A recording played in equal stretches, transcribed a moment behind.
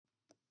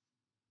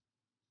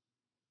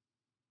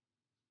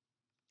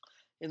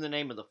In the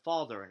name of the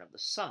Father, and of the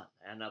Son,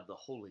 and of the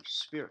Holy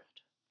Spirit.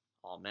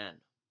 Amen.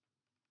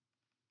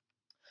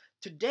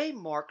 Today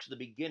marks the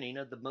beginning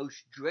of the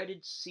most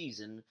dreaded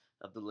season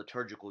of the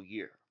liturgical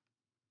year.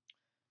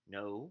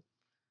 No,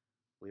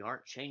 we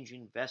aren't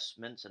changing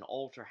vestments and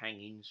altar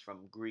hangings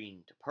from green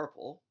to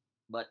purple,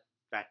 but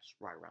that's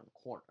right around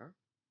the corner.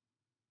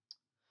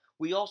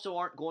 We also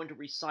aren't going to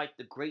recite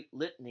the Great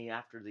Litany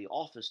after the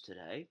office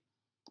today,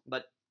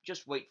 but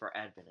just wait for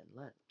Advent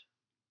and Lent.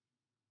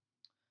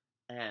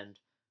 And,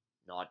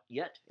 not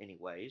yet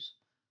anyways,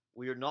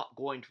 we are not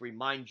going to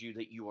remind you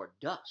that you are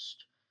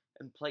dust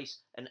and place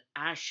an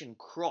ashen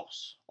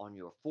cross on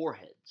your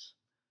foreheads.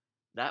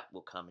 That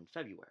will come in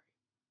February.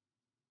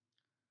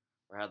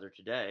 Rather,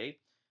 today,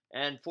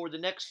 and for the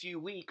next few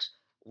weeks,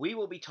 we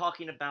will be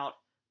talking about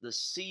the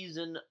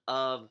season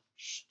of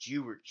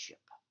stewardship.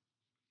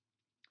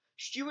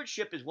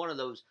 Stewardship is one of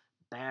those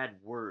bad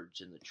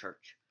words in the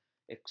church,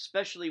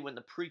 especially when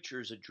the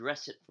preachers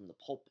address it from the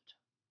pulpit.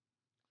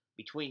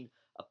 Between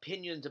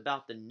opinions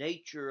about the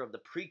nature of the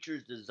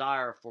preacher's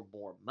desire for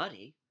more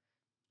money,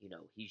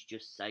 he's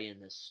just saying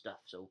this stuff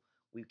so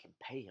we can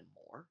pay him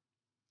more,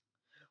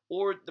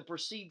 or the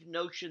perceived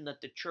notion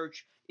that the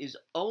church is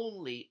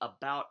only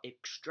about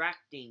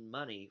extracting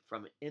money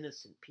from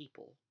innocent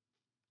people,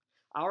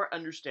 our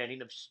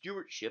understanding of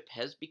stewardship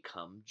has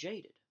become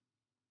jaded.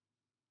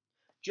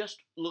 Just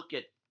look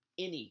at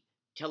any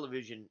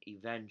television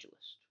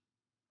evangelist.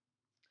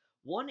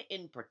 One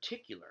in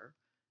particular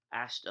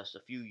asked us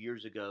a few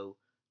years ago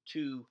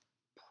to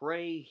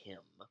pray him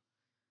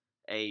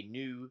a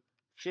new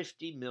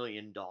 $50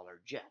 million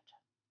jet,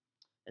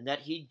 and that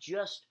he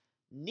just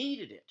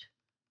needed it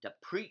to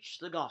preach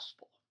the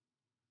gospel.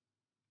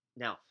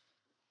 Now,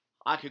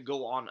 I could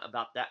go on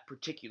about that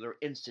particular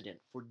incident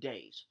for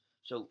days,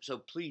 so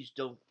please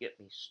don't get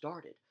me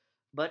started.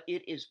 But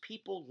it is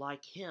people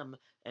like him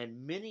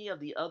and many of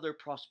the other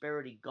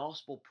prosperity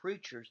gospel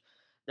preachers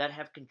that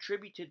have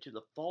contributed to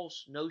the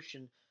false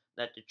notion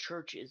that the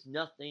church is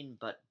nothing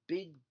but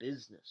big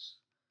business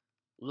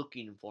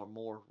looking for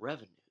more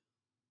revenue.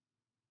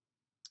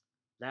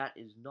 That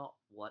is not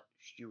what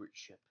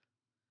stewardship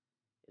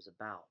is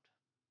about.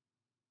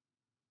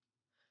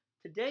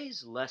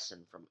 Today's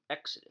lesson from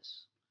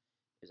Exodus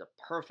is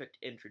a perfect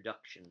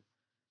introduction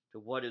to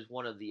what is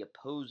one of the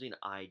opposing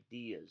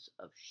ideas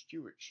of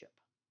stewardship,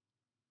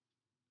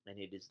 and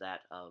it is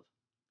that of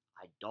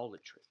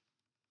idolatry.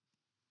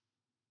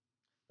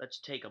 Let's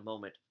take a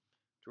moment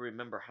to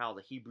remember how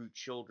the Hebrew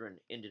children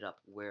ended up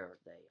where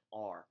they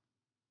are.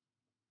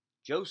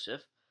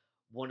 Joseph,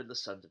 one of the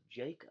sons of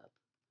Jacob,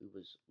 who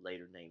was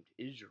later named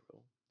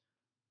Israel,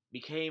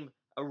 became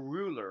a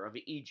ruler of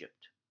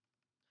Egypt.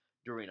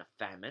 During a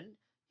famine,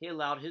 he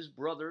allowed his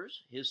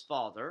brothers, his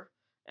father,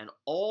 and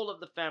all of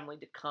the family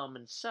to come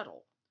and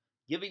settle,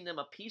 giving them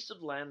a piece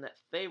of land that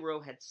Pharaoh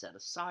had set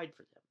aside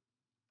for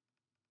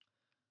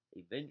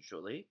them.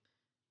 Eventually,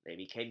 they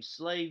became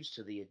slaves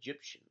to the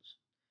Egyptians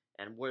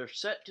and were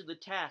set to the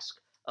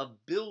task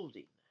of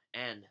building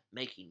and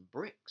making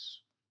bricks.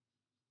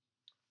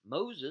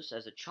 Moses,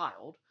 as a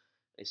child,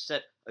 is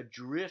set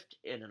adrift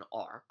in an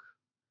ark,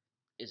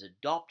 is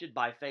adopted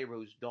by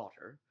Pharaoh's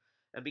daughter,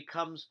 and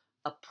becomes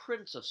a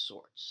prince of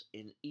sorts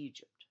in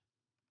Egypt.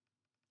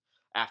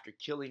 After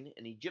killing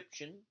an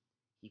Egyptian,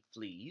 he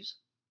flees,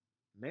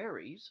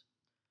 marries,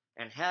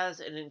 and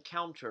has an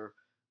encounter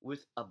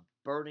with a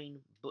burning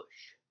bush.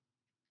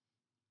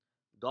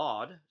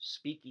 God,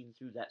 speaking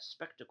through that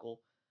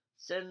spectacle,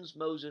 sends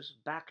Moses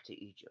back to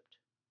Egypt.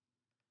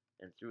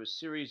 And through a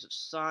series of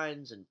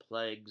signs and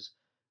plagues,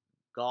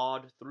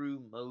 God,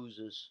 through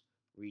Moses,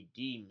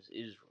 redeems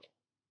Israel,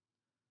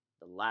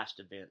 the last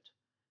event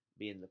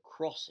being the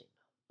crossing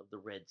of the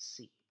Red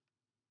Sea.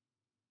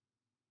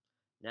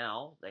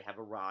 Now they have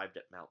arrived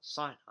at Mount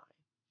Sinai,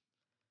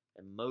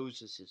 and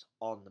Moses is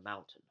on the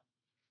mountain,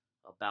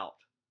 about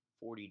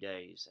 40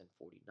 days and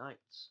 40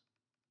 nights.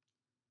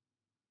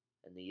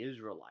 And the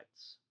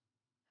Israelites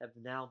have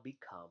now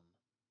become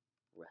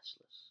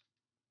restless.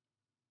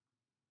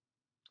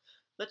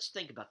 Let's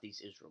think about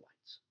these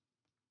Israelites.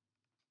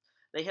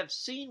 They have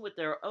seen with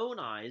their own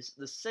eyes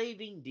the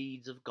saving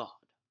deeds of God.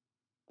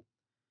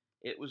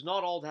 It was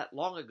not all that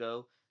long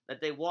ago that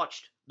they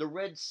watched the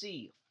Red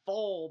Sea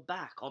fall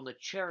back on the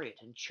chariot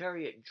and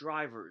chariot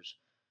drivers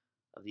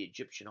of the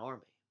Egyptian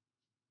army.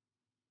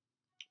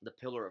 The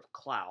pillar of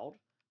cloud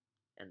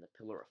and the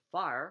pillar of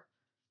fire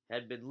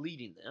had been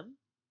leading them,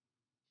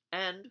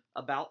 and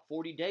about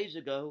 40 days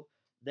ago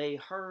they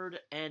heard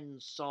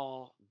and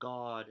saw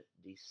God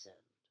descend.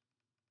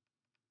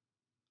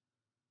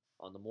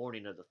 On the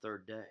morning of the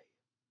third day,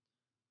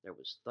 there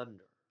was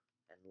thunder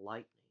and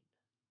lightning,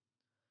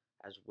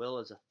 as well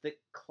as a thick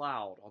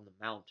cloud on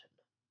the mountain,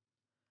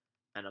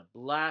 and a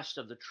blast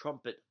of the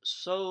trumpet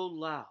so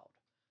loud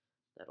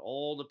that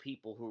all the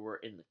people who were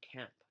in the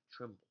camp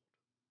trembled.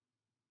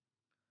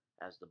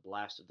 As the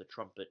blast of the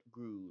trumpet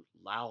grew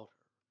louder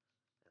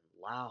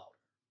and louder,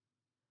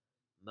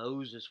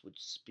 Moses would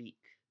speak,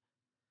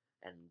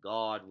 and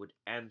God would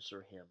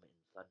answer him in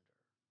thunder.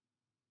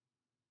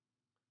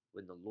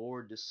 when the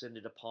Lord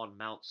descended upon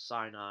Mount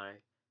Sinai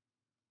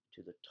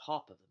to the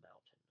top of the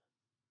mountain,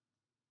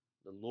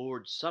 the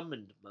Lord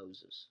summoned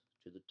Moses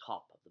to the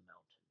top of the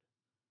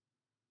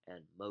mountain,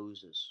 and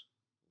Moses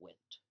went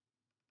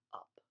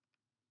up.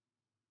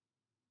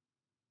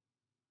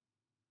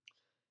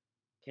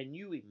 Can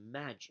you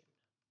imagine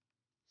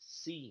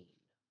seeing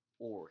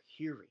or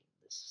hearing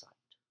this sight?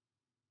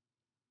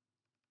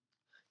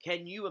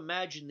 Can you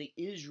imagine the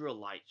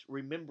Israelites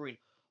remembering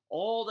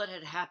all that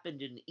had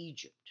happened in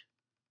Egypt,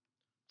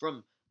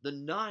 from the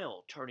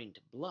Nile turning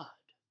to blood,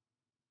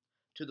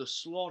 to the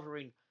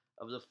slaughtering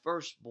of the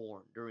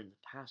firstborn during the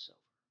Passover?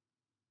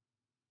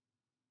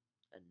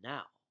 And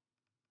now,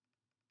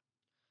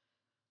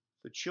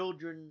 the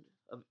children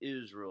of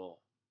Israel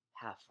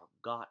have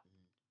forgotten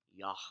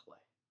Yahweh.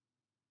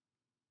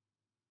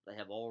 They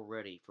have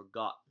already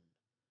forgotten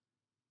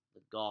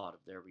the God of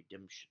their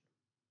redemption.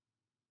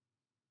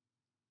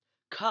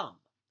 Come,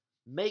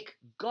 make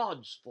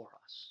gods for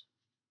us.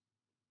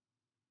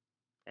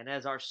 And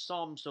as our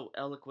psalm so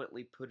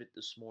eloquently put it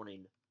this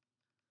morning,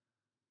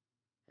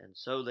 and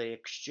so they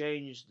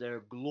exchanged their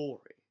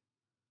glory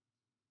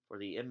for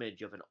the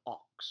image of an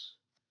ox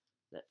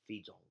that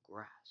feeds on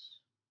grass.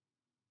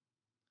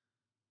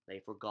 They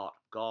forgot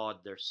God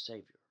their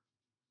Savior,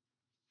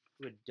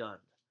 who had done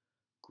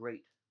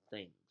great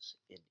things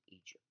in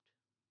Egypt.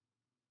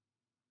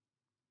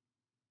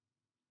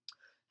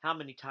 How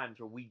many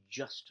times are we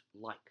just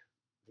like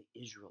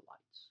the Israelites?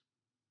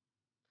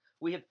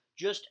 We have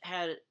just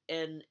had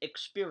an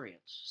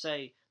experience,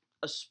 say,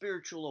 a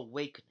spiritual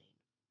awakening,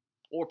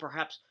 or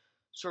perhaps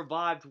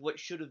survived what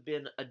should have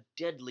been a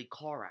deadly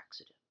car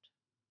accident,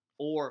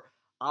 or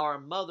our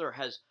mother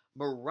has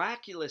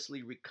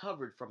miraculously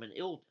recovered from an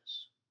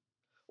illness,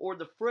 or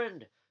the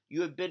friend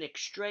you have been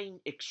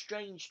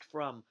exchanged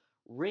from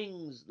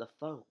rings the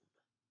phone.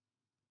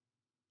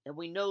 And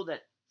we know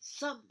that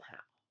somehow,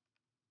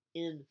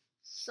 in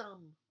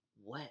some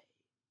way,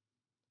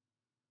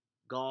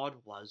 God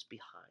was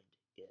behind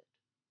it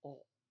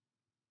all.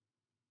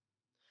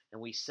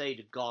 And we say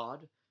to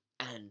God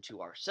and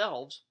to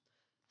ourselves,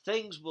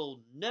 things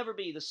will never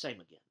be the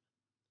same again.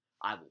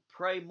 I will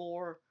pray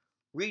more,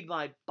 read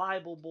my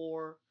Bible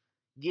more,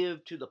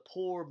 give to the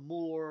poor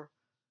more,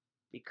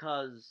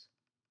 because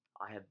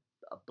I have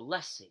a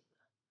blessing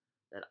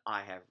that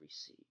I have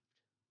received.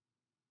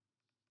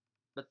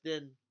 But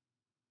then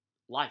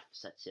life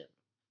sets in.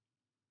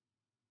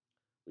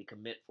 We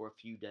commit for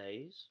a few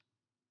days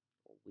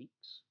or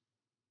weeks.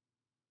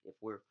 If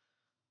we're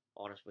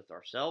honest with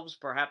ourselves,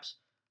 perhaps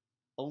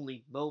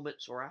only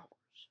moments or hours.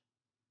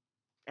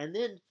 And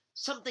then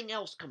something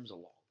else comes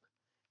along,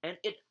 and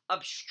it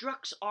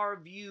obstructs our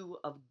view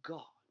of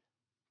God.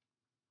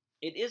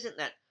 It isn't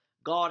that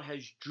God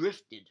has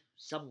drifted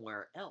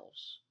somewhere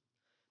else,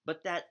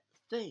 but that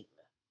thing,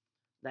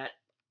 that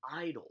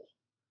idol,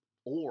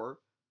 or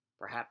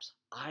perhaps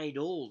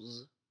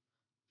idols,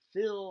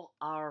 fill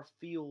our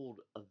field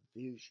of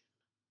vision.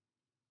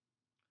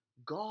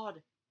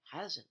 God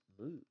hasn't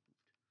moved.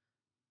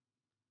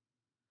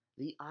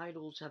 The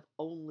idols have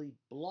only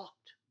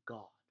blocked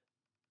God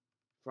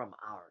from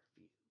our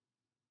view.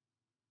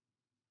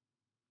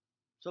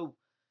 So,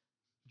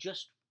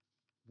 just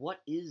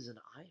what is an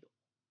idol?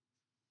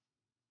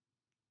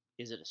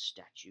 Is it a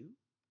statue?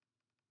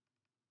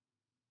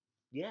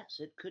 Yes,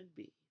 it could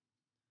be.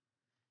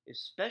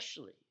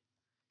 Especially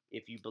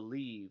if you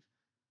believe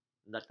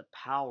that the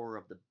power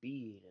of the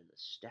being in the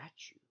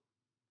statue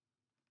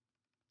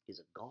is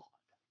a god.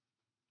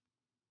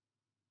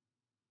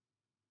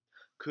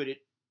 Could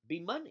it be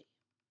money?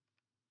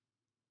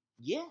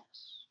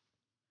 Yes.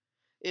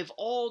 If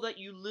all that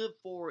you live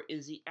for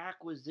is the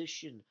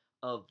acquisition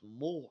of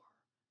more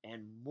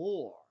and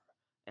more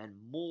and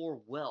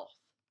more wealth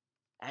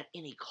at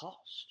any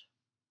cost.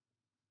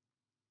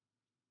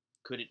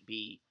 Could it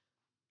be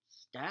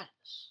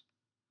status?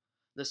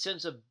 The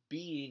sense of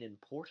being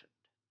important?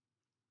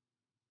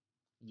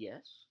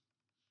 Yes.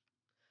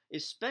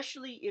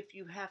 Especially if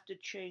you have to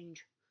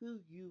change who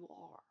you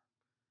are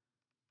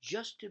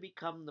just to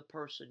become the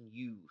person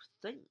you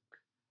think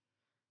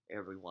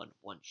everyone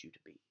wants you to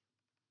be.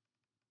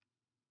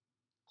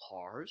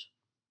 Cars,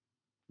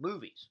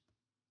 movies,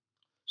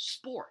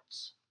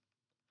 sports,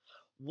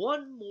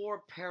 one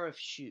more pair of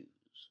shoes,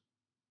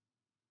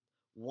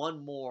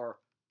 one more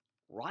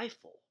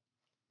rifle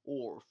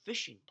or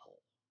fishing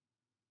pole.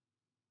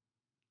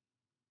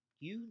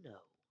 You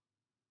know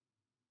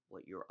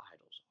what your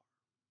idols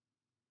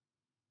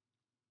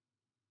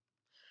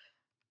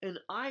are. And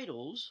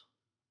idols,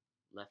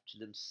 left to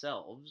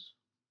themselves,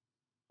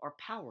 are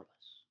powerless.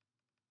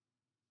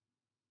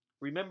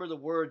 Remember the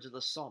words of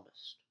the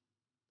psalmist.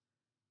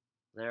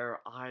 Their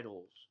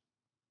idols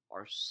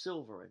are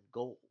silver and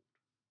gold,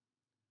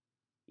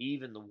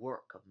 even the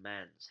work of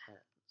man's hands.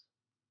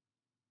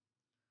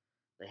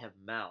 They have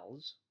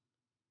mouths,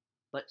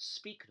 but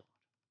speak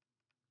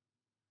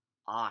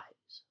not,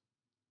 eyes,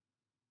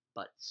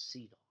 but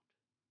see not.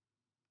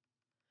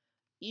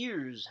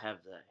 Ears have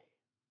they,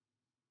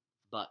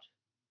 but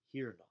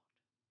hear not.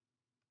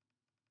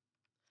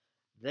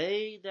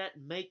 They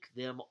that make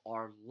them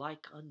are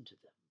like unto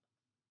them,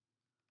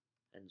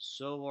 and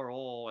so are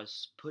all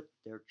as put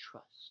their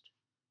trust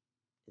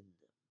in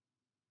them.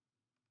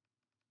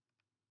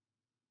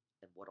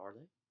 And what are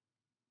they?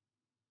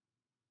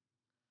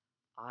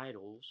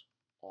 Idols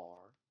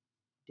are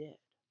dead.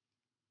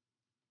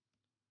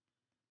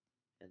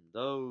 And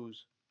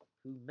those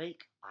who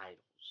make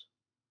idols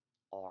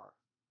are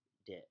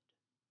dead.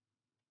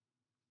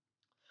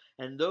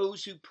 And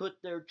those who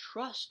put their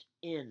trust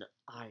in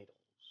idols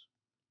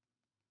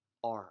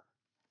are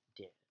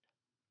dead.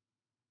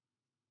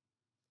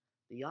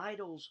 The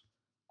idols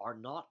are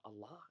not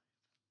alive,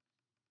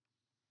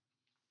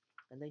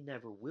 and they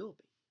never will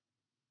be.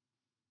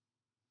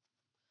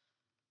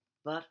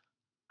 But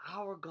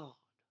our God,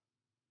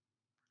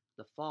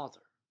 the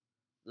Father,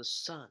 the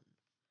Son,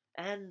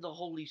 and the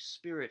Holy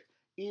Spirit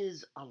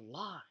is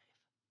alive.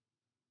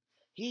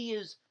 He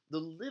is the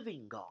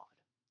living God,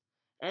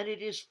 and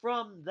it is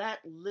from that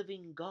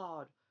living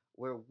God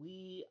where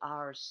we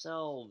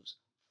ourselves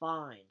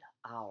find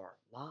our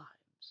lives.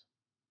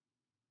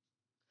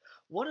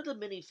 One of the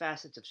many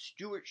facets of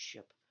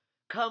stewardship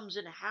comes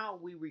in how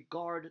we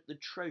regard the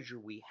treasure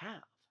we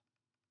have.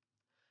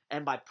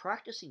 And by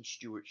practicing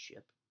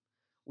stewardship,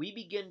 we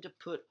begin to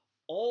put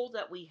all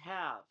that we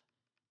have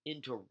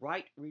into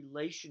right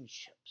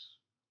relationships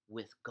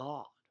with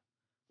God,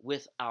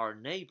 with our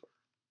neighbor,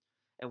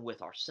 and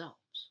with ourselves.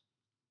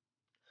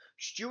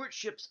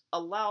 Stewardship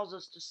allows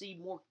us to see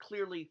more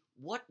clearly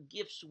what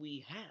gifts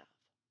we have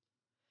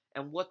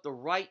and what the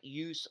right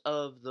use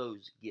of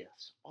those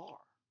gifts are.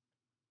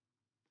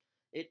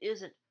 It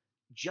isn't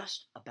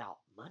just about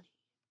money.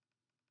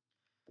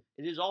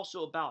 It is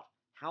also about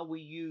how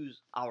we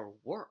use our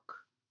work,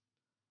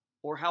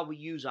 or how we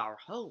use our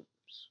homes,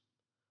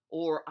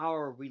 or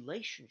our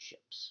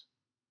relationships.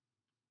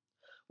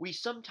 We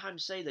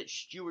sometimes say that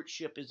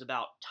stewardship is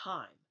about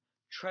time,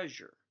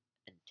 treasure,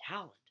 and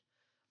talent,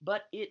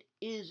 but it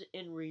is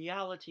in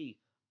reality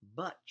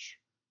much,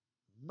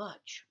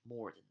 much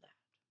more than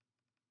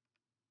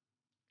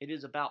that. It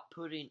is about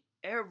putting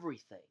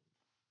everything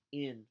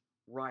in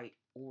right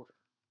order.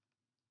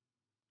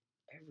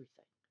 Everything.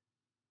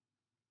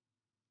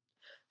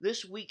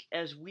 This week,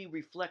 as we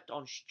reflect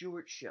on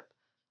stewardship,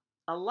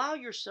 allow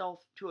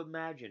yourself to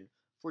imagine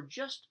for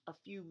just a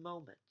few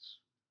moments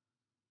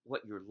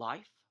what your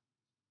life,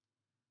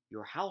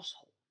 your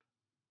household,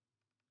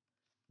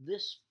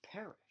 this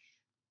parish,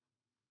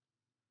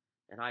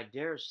 and I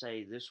dare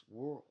say this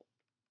world,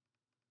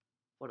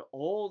 what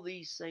all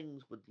these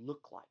things would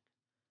look like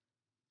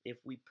if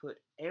we put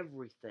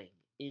everything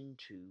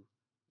into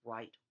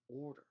right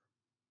order.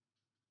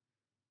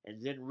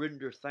 And then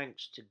render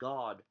thanks to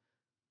God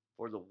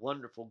for the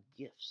wonderful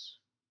gifts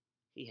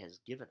He has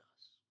given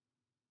us.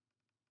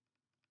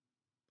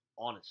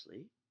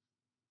 Honestly,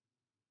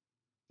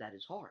 that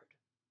is hard.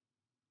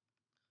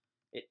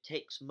 It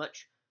takes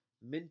much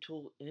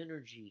mental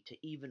energy to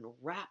even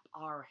wrap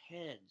our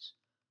heads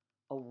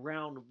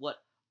around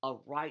what a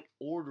right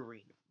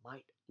ordering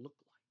might look like.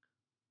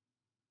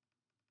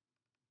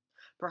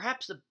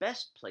 Perhaps the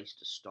best place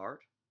to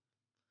start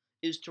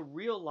is to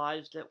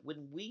realize that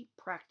when we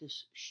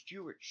practice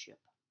stewardship,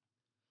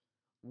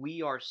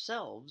 we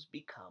ourselves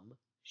become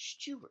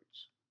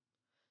stewards,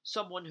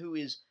 someone who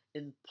is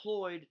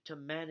employed to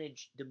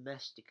manage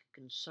domestic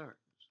concerns.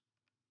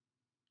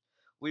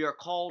 We are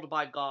called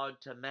by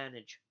God to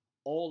manage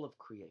all of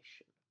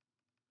creation,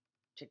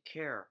 to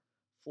care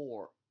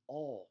for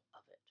all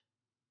of it.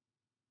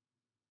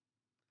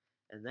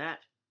 And that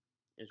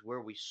is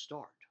where we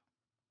start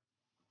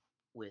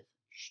with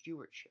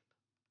stewardship.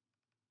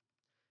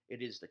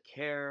 It is the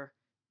care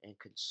and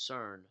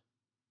concern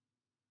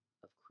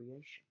of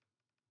creation.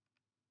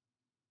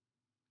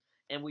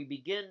 And we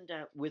begin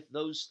with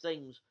those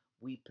things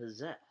we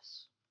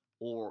possess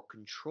or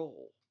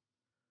control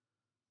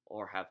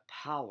or have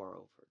power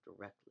over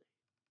directly.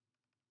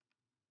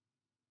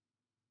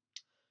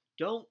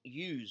 Don't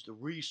use the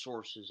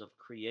resources of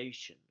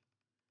creation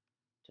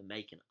to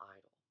make an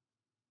idol.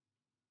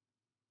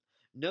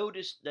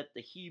 Notice that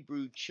the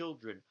Hebrew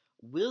children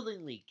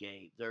willingly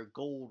gave their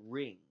gold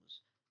rings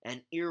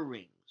and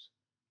earrings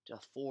to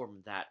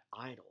form that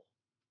idol.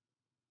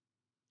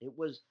 It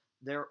was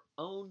their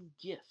own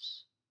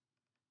gifts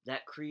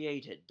that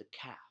created the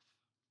calf.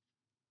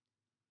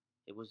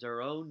 It was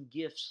their own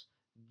gifts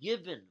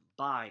given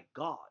by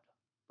God.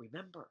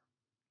 Remember,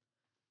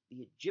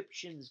 the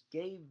Egyptians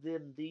gave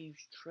them these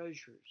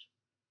treasures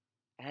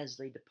as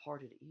they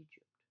departed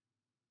Egypt.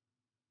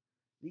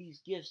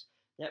 These gifts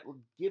that were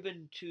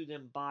given to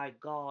them by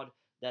God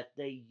that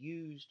they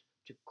used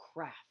to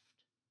craft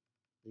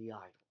the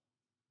idol,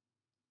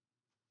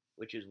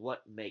 which is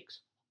what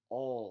makes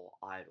all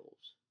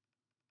idols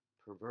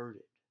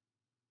perverted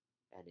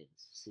and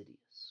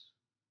insidious.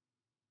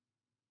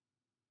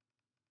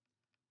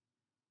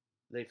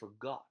 They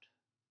forgot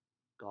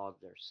God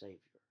their Savior,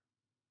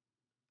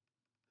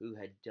 who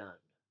had done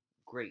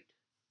great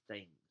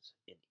things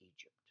in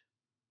Egypt.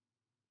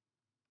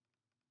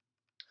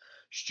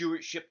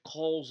 Stewardship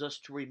calls us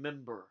to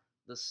remember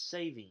the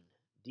saving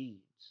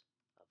deeds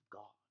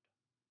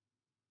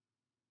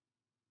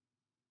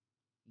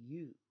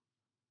you,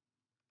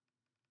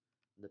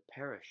 the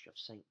parish of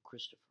St.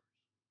 Christopher's,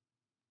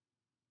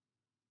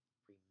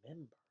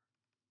 remember,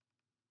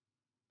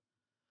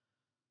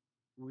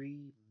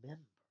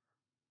 remember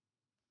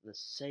the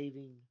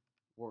saving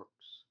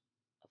works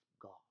of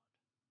God,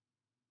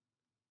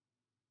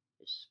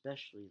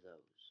 especially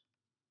those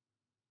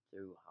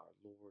through our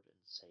Lord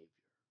and Savior,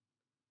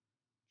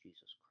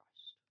 Jesus